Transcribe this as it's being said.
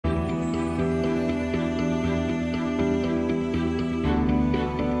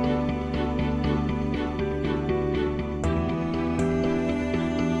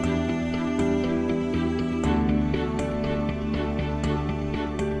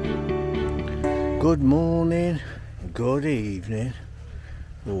Good morning, good evening,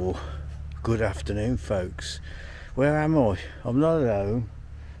 or good afternoon, folks. Where am I? I'm not at home.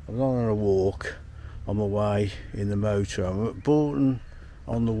 I'm not on a walk. I'm away in the motor. I'm at Bourton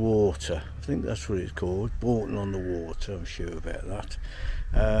on the water. I think that's what it's called. Bourton on the water. I'm sure about that.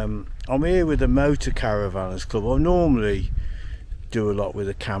 I'm here with the Motor Caravanners Club. I normally do a lot with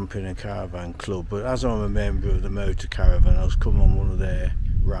the camping and caravan club, but as I'm a member of the Motor Caravan, I was coming on one of their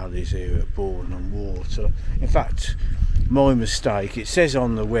rallies here at Bourton on Water. In fact, my mistake, it says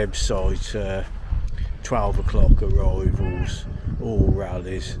on the website 12 o'clock arrivals, all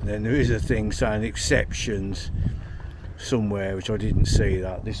rallies, and then there is a thing saying exceptions somewhere, which I didn't see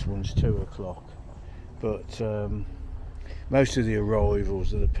that. This one's 2 o'clock, but most of the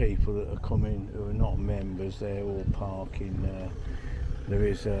arrivals are the people that are coming who are not members. They're all parking there. There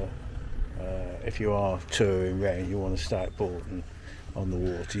is a if you are touring around, you want to stay at Bourton on the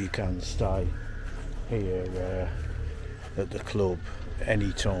water, you can stay here at the club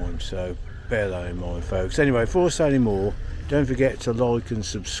anytime, so bear that in mind, folks. Anyway, before I say any more, don't forget to like and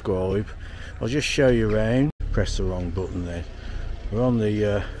subscribe. I'll just show you around. Press the wrong button there. We're on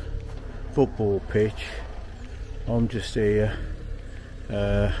the football pitch. I'm just here.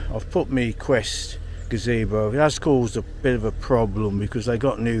 I've put me Quest gazebo. It has caused a bit of a problem because they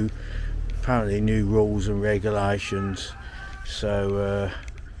got apparently new rules and regulations, so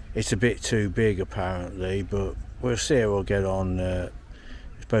it's a bit too big apparently, but we'll see how we'll get on. It's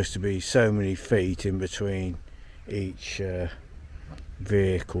supposed to be so many feet in between each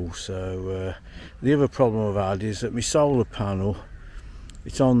vehicle. So the other problem I've had is that my solar panel,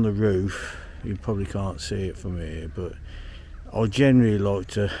 it's on the roof. You probably can't see it from here, but I generally like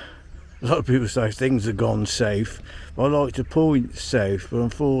to, a lot of people say things have gone south, I like to point south, but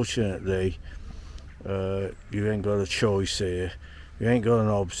unfortunately you ain't got a choice here. You ain't got an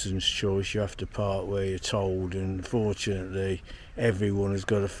Hobson's choice. You have to park where you're told, and unfortunately everyone has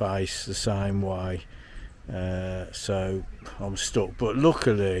got to face the same way, so I'm stuck. But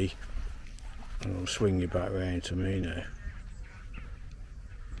luckily, I'll swing you back round to me now.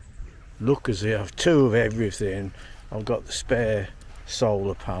 Look, as I have two of everything. I've got the spare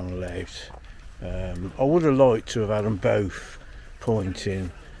solar panel out. I would have liked to have had them both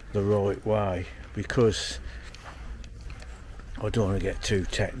pointing the right way, because I don't want to get too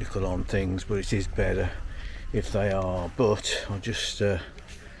technical on things, but it is better if they are. But I'll just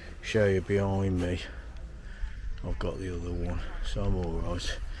show you behind me. I've got the other one, so I'm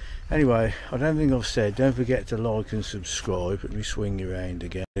alright. Anyway, I don't think I've said, don't forget to like and subscribe. Let me swing you around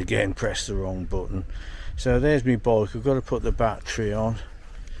again. Again, press the wrong button. So there's my bike. I've got to put the battery on.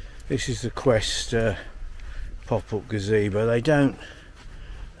 This is the Quest pop-up gazebo. They don't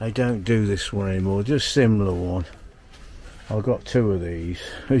do this one anymore, just similar one. I've got two of these,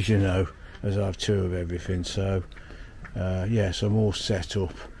 as you know, as I have two of everything. So yes, I'm all set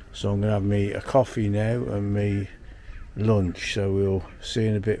up. So I'm going to have me a coffee now and me lunch, so we'll see you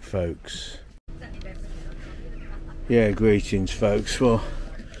in a bit, folks. Yeah, greetings, folks. Well,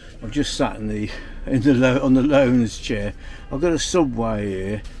 I've just sat on the loaner's chair. I've got a Subway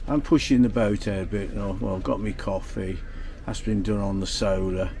here. I'm pushing the boat out a bit. Well, I've got me coffee. That's been done on the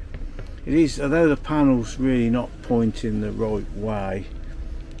solar. It is, although the panel's really not pointing the right way,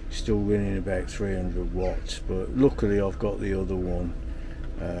 still running about 300 watts, but luckily I've got the other one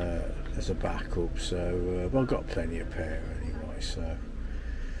as a backup, so I've got plenty of power anyway. So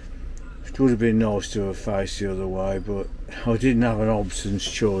it would have been nice to have faced the other way, but I didn't have an Hobson's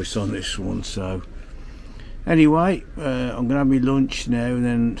choice on this one. So anyway, I'm gonna have my lunch now, and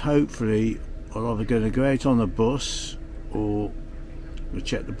then hopefully I'm either going to go out on the bus, or we'll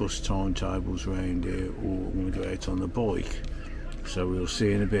check the bus timetables around here, or I'm going to go out on the bike. So we'll see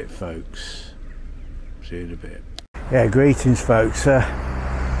you in a bit, folks. See you in a bit. Yeah, greetings, folks.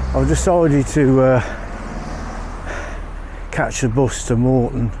 I've decided to catch the bus to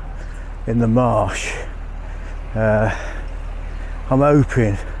Morton in the Marsh. I'm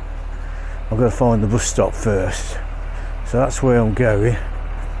hoping I've got to find the bus stop first, so that's where I'm going.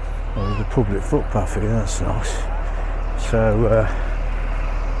 Oh, there's a public footpath here, that's nice. So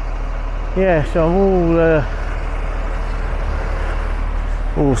yeah, so I'm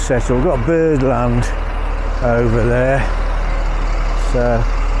all set up. I've got birdland over there, so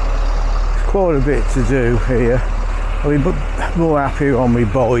quite a bit to do here. I'll be more happy on my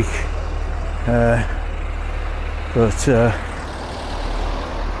bike, but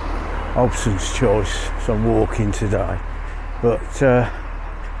Hobson's choice, so I'm walking today. But it's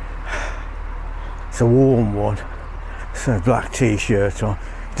a warm one, so a black t-shirt on.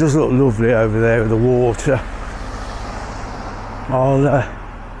 It does look lovely over there with the water. I'll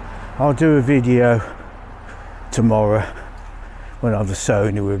I'll do a video tomorrow when I have the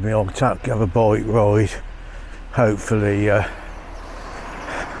Sony with me. I'll have a bike ride, hopefully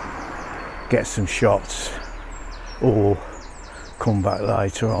get some shots, or come back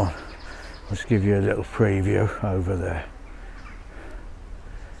later on. I'll just give you a little preview over there.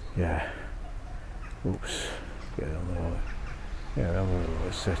 Yeah. Oops. Get it on the right. Yeah, I'm on the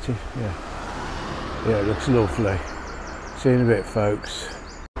right setting. Yeah. Yeah, it looks lovely. See you in a bit, folks.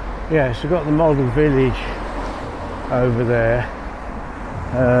 Yeah, so we've got the model village over there.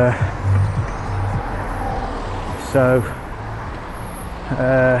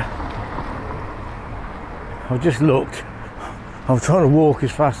 I've just looked. I'm trying to walk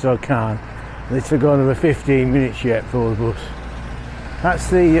as fast as I can. And it's gone over 15 minutes yet for the bus. That's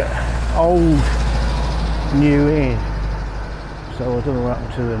the old New Inn. So I don't know what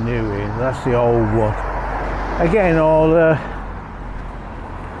happened to the New Inn. That's the old one. Again, I'll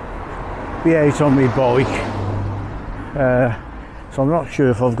be out on my bike. So I'm not sure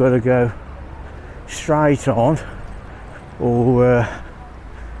if I've got to go straight on, or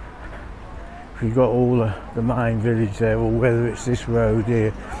if you've got all the main village there, or whether it's this road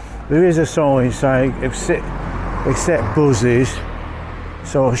here. There is a sign saying except buses,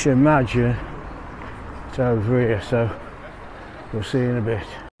 so I should imagine it's over here, so we'll see in a bit.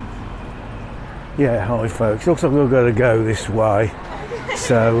 Yeah, hi folks, looks like we've got to go this way,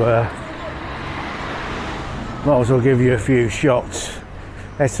 so might as well give you a few shots.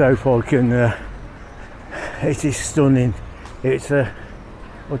 Let's hope I can, it is stunning. It's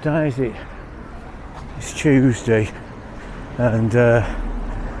what day is it? It's Tuesday, and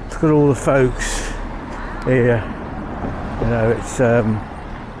look at all the folks here. You know, it's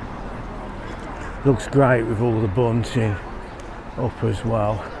looks great with all the bunting up as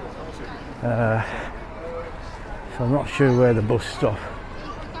well. So I'm not sure where the bus stop.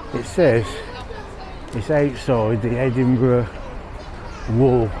 It says it's outside the Edinburgh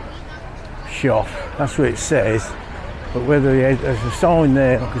wool shop. That's what it says. But whether there's a sign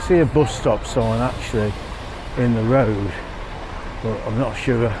there, I can see a bus stop sign actually in the road, but I'm not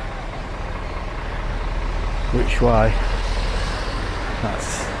sure which way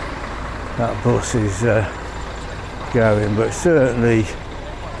that bus is going, but certainly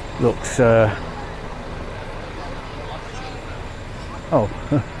looks oh,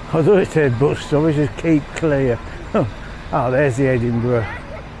 I thought it said bus stop. We just keep clear. Oh, there's the Edinburgh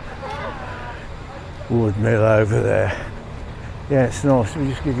wood mill over there. Yeah, it's nice. Let me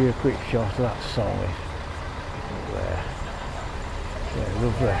just give you a quick shot of that sign there. Yeah,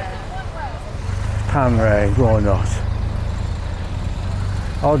 lovely. Pan round, why not?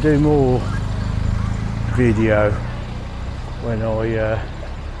 I'll do more video when I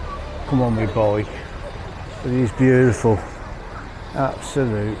come on my bike. But it is beautiful,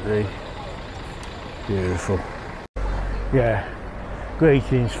 absolutely beautiful. Yeah,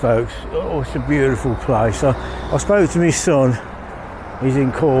 greetings folks. Oh, it's a beautiful place. I spoke to my son, he's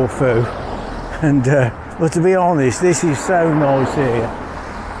in Corfu, and but to be honest, this is so nice here.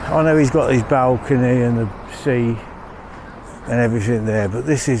 I know he's got his balcony and the sea and everything there, but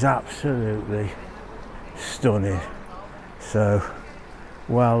this is absolutely stunning. So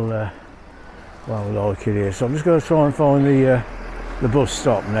well like it here. So I'm just going to try and find the bus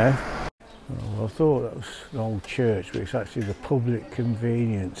stop now. Well, I thought that was an old church, but it's actually the public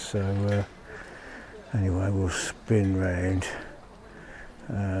convenience. So anyway, we'll spin round.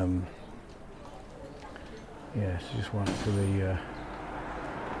 Yeah, so just wait for the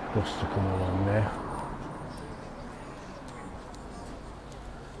bus to come along there.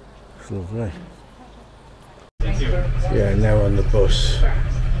 It's lovely. Yeah, now on the bus,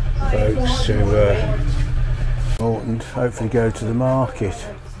 folks, to Morton, hopefully go to the market.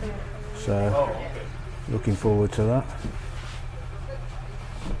 So, looking forward to that.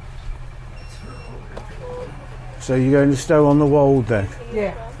 So you're going to Stow on the Wold then?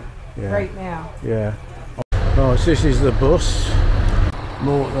 Yeah. Right now. Yeah. Right, so this is the bus,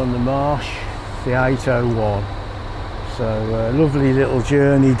 Morton on the Marsh, the 801. So lovely little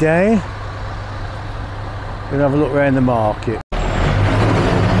journey down. We're going to have a look around the market.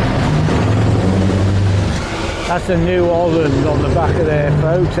 That's a New Holland on the back of there,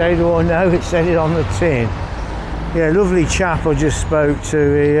 folks. How do I know? It said it on the tin. Yeah, lovely chap I just spoke to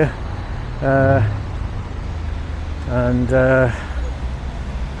here. And a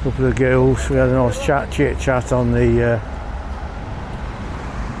couple of girls. We had a nice chit chat on the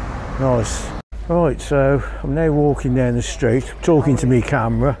nice. Right, so I'm now walking down the street, talking to me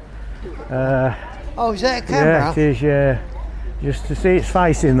camera. Oh, is that a camera? Yeah, it is, yeah. Just to see it's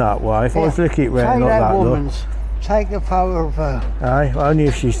facing that way. If I flick it round, not that woman's. take a photo of her. Aye, only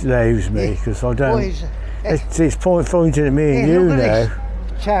if she leaves me, because I don't. It's pointing at me and you look now. At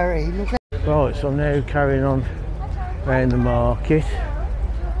this, Terry, look at. Right, so I'm now carrying on around the market.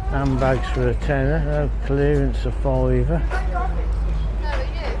 Handbags for a tenner, no clearance a fiver.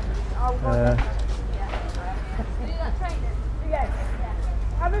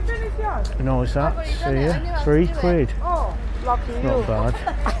 Nice hats here, £3. Oh, lucky you. Not bad.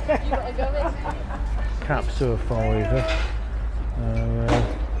 Caps to a fiver.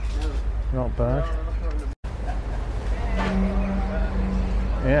 Not bad.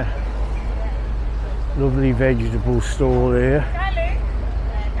 Yeah. Lovely vegetable store here.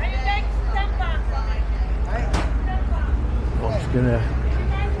 I'm just gonna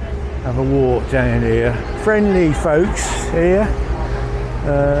have a walk down here. Friendly folks here.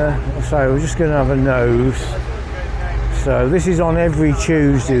 So we're just gonna have a nose. So this is on every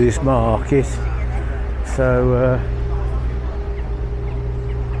Tuesday, this market. So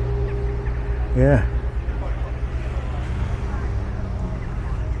yeah.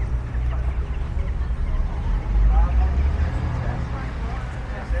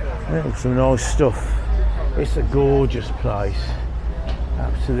 Some nice stuff. It's a gorgeous place,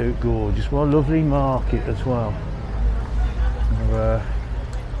 absolute gorgeous. What a lovely market as well.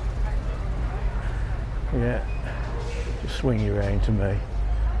 Yeah, just swing you around to me.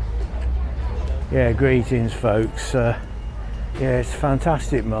 Yeah, greetings folks. Yeah, it's a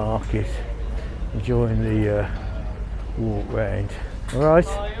fantastic market. Enjoying the walk round. All right?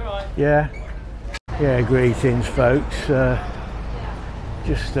 Oh, you're right. Yeah. Yeah, greetings folks.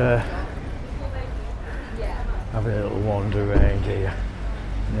 Just having a little wander around here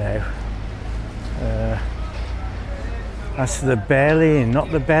now. That's the Bell Inn, not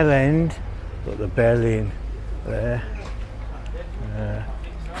the Bell End, but the Bell Inn there.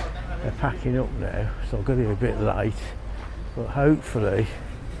 They're packing up now, so I've got to be a bit late, but hopefully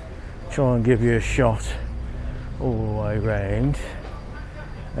try and give you a shot all the way round.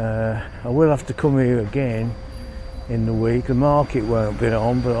 I will have to come here again in the week. The market won't be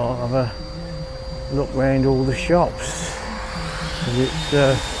on, but I'll have a look round all the shops. It's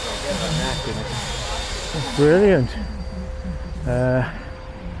brilliant. A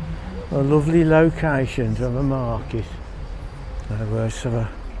lovely location to have a market. So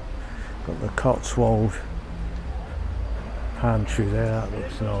got the Cotswold pantry there, that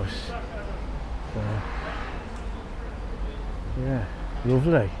looks nice. Yeah,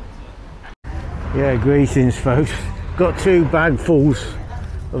 lovely. Yeah, greetings folks. Got 2 bagfuls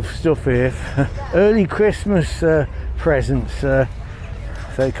of stuff here. Early Christmas presents, so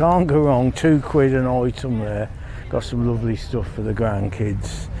you can't go wrong. £2 an item there. Got some lovely stuff for the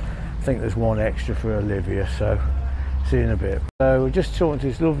grandkids. I think there's one extra for Olivia, so see you in a bit. So we're just talking to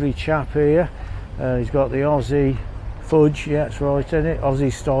this lovely chap here. He's got the Aussie fudge, yeah, that's right, isn't it?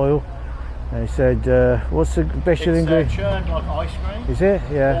 Aussie style. And he said, what's the special ingredient? It's churned like ice cream. Is it?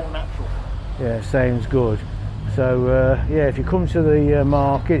 Yeah. All natural. Yeah, sounds good. So yeah, if you come to the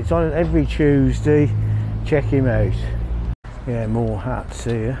market, it's on every Tuesday. Check him out. Yeah, more hats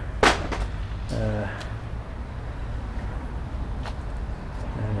here. Very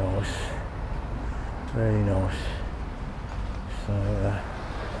nice. Very nice. So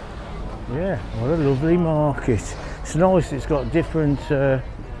yeah, what a lovely market. It's nice. It's got different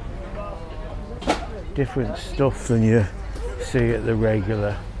different stuff than you see at the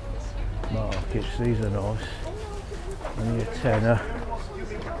regular markets. These are nice. Only a tenner.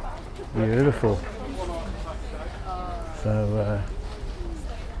 Beautiful. So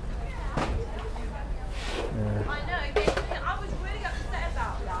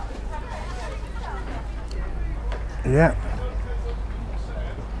yeah.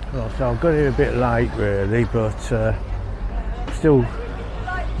 Well, so I've got here a bit late really, but still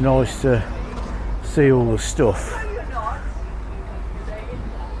nice to see all the stuff.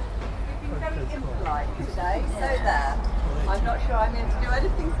 Today, so there. I'm not sure I'm able to do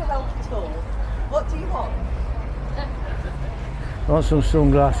anything to help at all. What do you want? Want some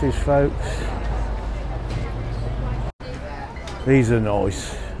sunglasses, folks? These are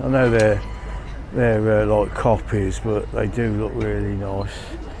nice. I know they're like copies, but they do look really nice.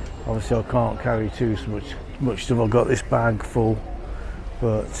 Obviously, I can't carry too much stuff. I've got this bag full,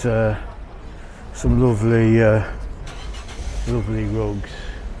 but some lovely lovely rugs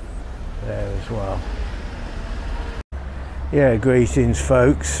there as well. Yeah, greetings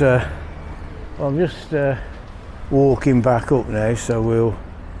folks. I'm just walking back up now, so we'll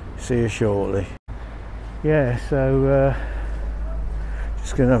see you shortly. Yeah, so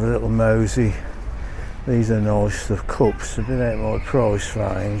just gonna have a little mosey. These are nice, the cups, a bit out of my price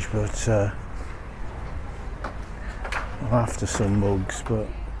range, but I'm after some mugs, but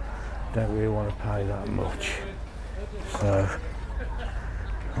don't really want to pay that much. So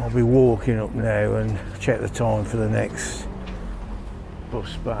I'll be walking up now and check the time for the next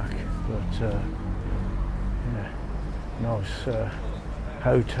bus back. But yeah, nice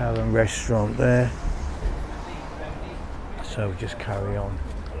hotel and restaurant there. So we'll just carry on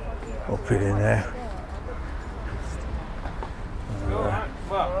up it in there.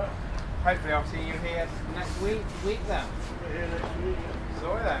 Well, hopefully I'll see you here next week then.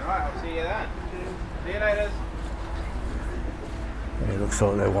 Sorry then, right, I'll see you then. See you later. It looks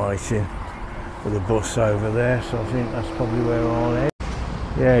like they're waiting for the bus over there, so I think that's probably where I'll head.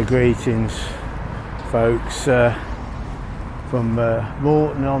 Yeah, greetings folks, from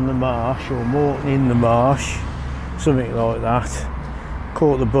Morton on the Marsh, or Morton in the Marsh, something like that.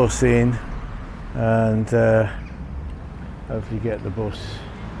 Caught the bus in and hopefully get the bus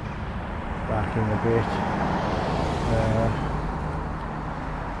back in a bit.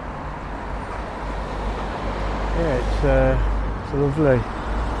 Yeah, it's lovely.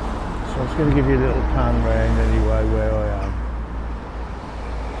 So I'm just going to give you a little pan round anyway where I am.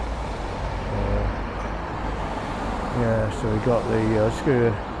 Yeah, so we got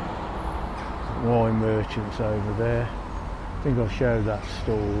the wine merchants over there. I think I'll show that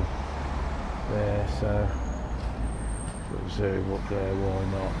stall there, so sort of zoom up there, why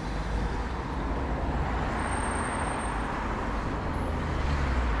not?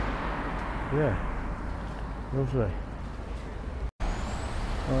 Yeah, lovely.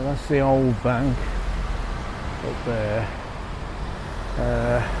 Well, that's the old bank up there.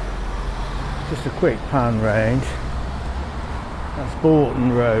 Just a quick pan round. That's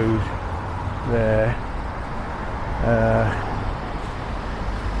Bourton Road there.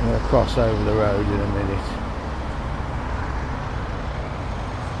 I'm going to cross over the road in a minute.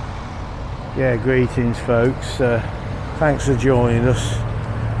 Yeah, greetings folks. Thanks for joining us.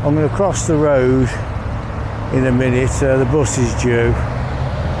 I'm going to cross the road in a minute. The bus is due.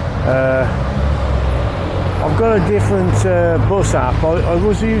 I've got a different bus app. I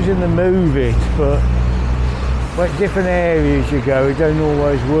was using the Move It, but when different areas you go, it don't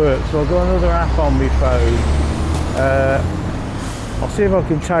always work. So I've got another app on my phone. I'll see if I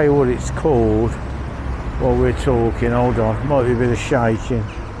can tell you what it's called while we're talking. Hold on, might be a bit of shaking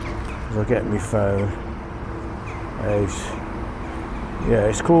as I get my phone. Yeah,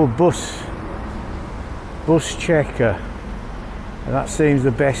 it's called Bus Checker, and that seems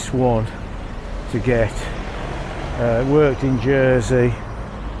the best one to get. It worked in Jersey,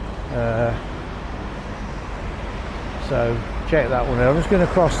 so check that one out. I'm just going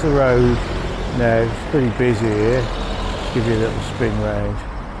to cross the road now. It's pretty busy here. Just give you a little spin round.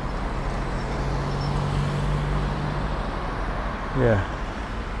 Yeah,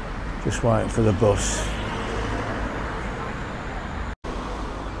 just waiting for the bus.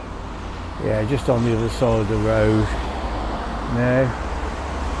 Yeah, just on the other side of the road now.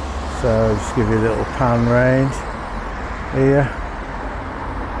 So I'll just give you a little pan round here.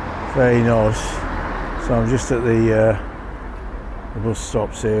 Very nice. So I'm just at the bus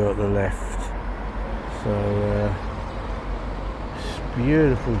stops here at the left. So it's a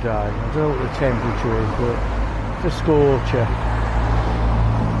beautiful day. I don't know what the temperature is, but it's a scorcher.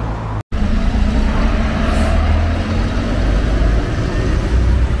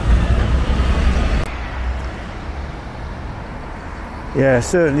 Yeah,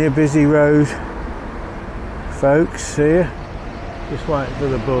 certainly a busy road, folks, here. Just waiting for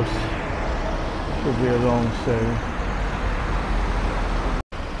the bus. Should be along soon.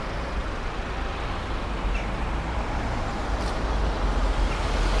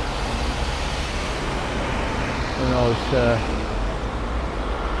 A nice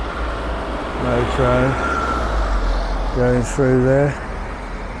metro going through there.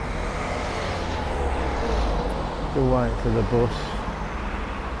 Still waiting for the bus.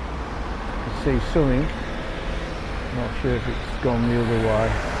 See something, not sure if it's gone the other way.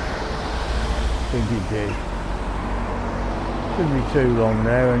 I think it did. Shouldn't be too long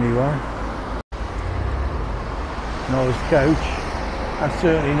now anyway. Nice coach. That's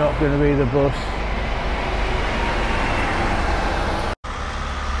certainly not going to be the bus.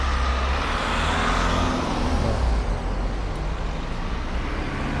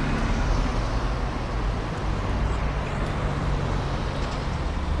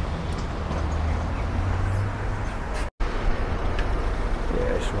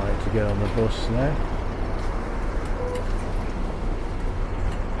 To get on the bus now.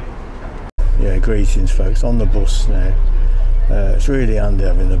 Yeah, greetings folks, on the bus now. It's really handy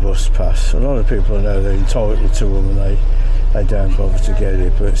having the bus pass. A lot of people know they're entitled to them and they don't bother to get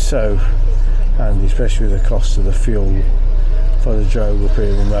it, but it's so handy, especially with the cost of the fuel If I drove up here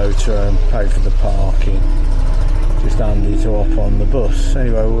with the motor and paid for the parking, just handy to hop on the bus.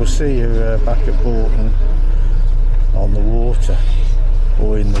 Anyway, we'll see you back at Bourton on the water,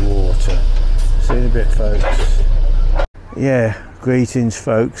 or in the water. See you in a bit, folks. Yeah, greetings,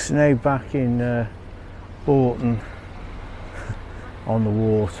 folks. Now back in Bourton on the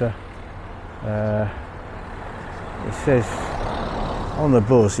water. It says on the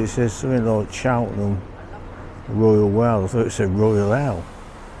bus, it says something like Cheltenham Royal Well. I thought it said Royal L.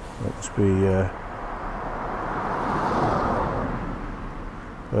 It must be,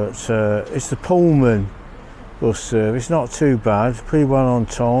 but it's the Pullman bus service. Not too bad, pretty well on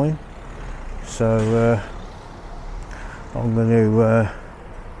time. So I'm going to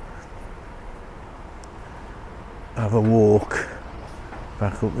have a walk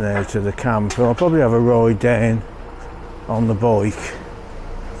back up there to the camper. I'll probably have a ride down on the bike.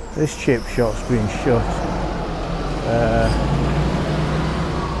 This chip shop's been shut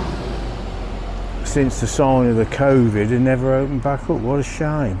since the sign of the COVID and never opened back up. What a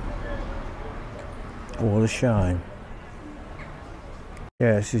shame. What a shame.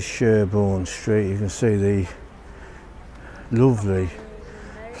 Yeah, this is Sherborne Street. You can see the lovely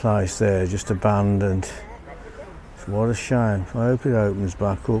place there, just abandoned. What a shame. I hope it opens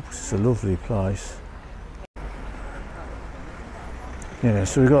back up. It's a lovely place. Yeah,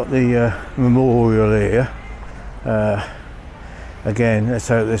 so we've got the memorial here. Again, let's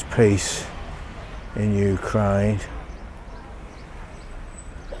hope there's peace in Ukraine.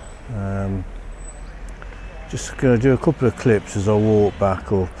 Just going to do a couple of clips as I walk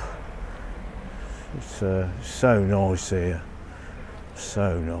back up. It's so nice here.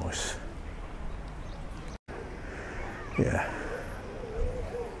 So nice. Yeah.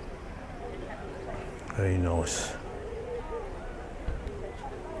 Very nice.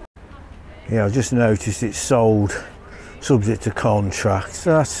 Yeah, I've just noticed it's sold subject to contract,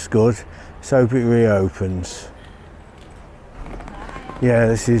 so that's good. Let's hope it reopens. Yeah,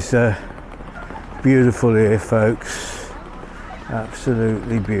 this is beautiful here, folks.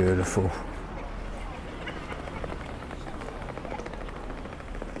 Absolutely beautiful.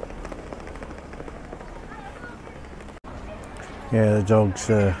 Yeah, the dog's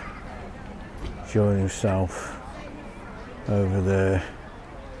enjoying himself over there.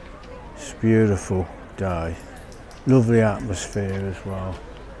 It's a beautiful day. Lovely atmosphere as well.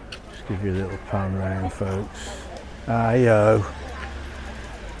 Just give you a little pan round, folks. Aye-oh.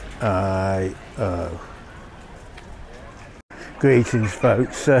 Aye-oh. Greetings,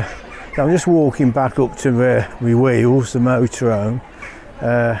 folks. I'm just walking back up to my wheels, the motorhome.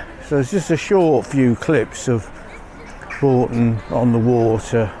 So it's just a short few clips of Bourton on the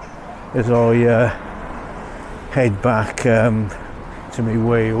water as I head back to my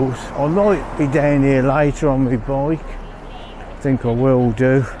wheels. I might be down here later on my bike. I think I will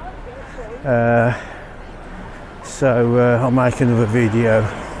do. So I'll make another video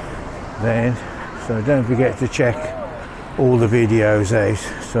then. So don't forget to check all the videos out.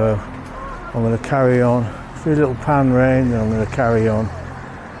 So I'm going to carry on. Do a little pan round and I'm going to carry on.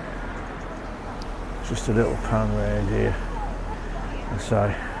 Just a little pan round here. And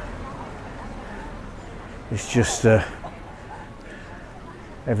so it's just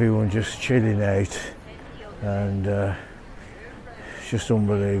everyone just chilling out, and it's just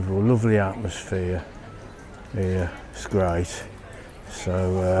unbelievable. Lovely atmosphere here. It's great.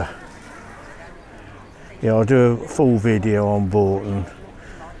 So yeah, I'll do a full video on Bourton.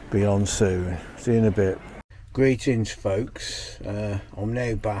 Be on soon. See you in a bit. Greetings, folks. I'm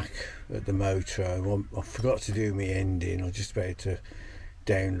now back at the motorhome. I forgot to do my ending. I'm just about to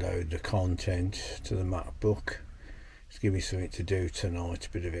download the content to the MacBook. Just give me something to do tonight, a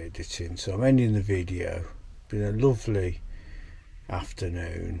bit of editing. So I'm ending the video. Been a lovely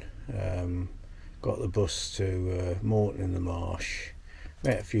afternoon. Got the bus to Morton in the Marsh.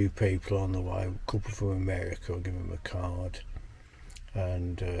 Met a few people on the way, a couple from America. I'll give them a card.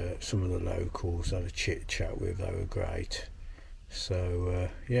 And some of the locals I had a chit chat with. They were great. So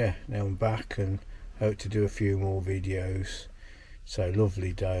yeah, now I'm back and hope to do a few more videos. So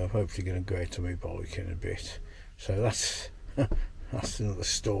lovely day. I'm hopefully going to go out on my bike in a bit. So that's that's another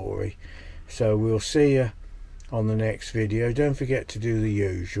story. So we'll see you on the next video. Don't forget to do the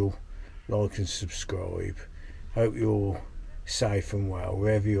usual, like and subscribe. Hope you're all safe and well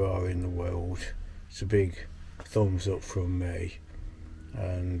wherever you are in the world. It's a big thumbs up from me.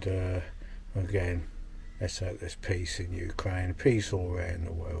 And again, let's hope there's peace in Ukraine, peace all around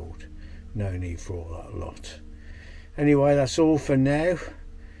the world. No need for all that lot. Anyway, that's all for now.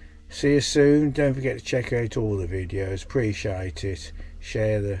 See you soon. Don't forget to check out all the videos. Appreciate it.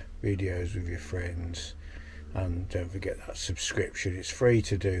 Share the videos with your friends. and don't forget that subscription. It's free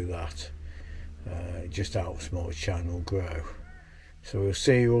to do that. It just helps my channel grow. So we'll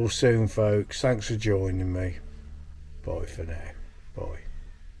see you all soon, folks. Thanks for joining me. Bye for now. Bye.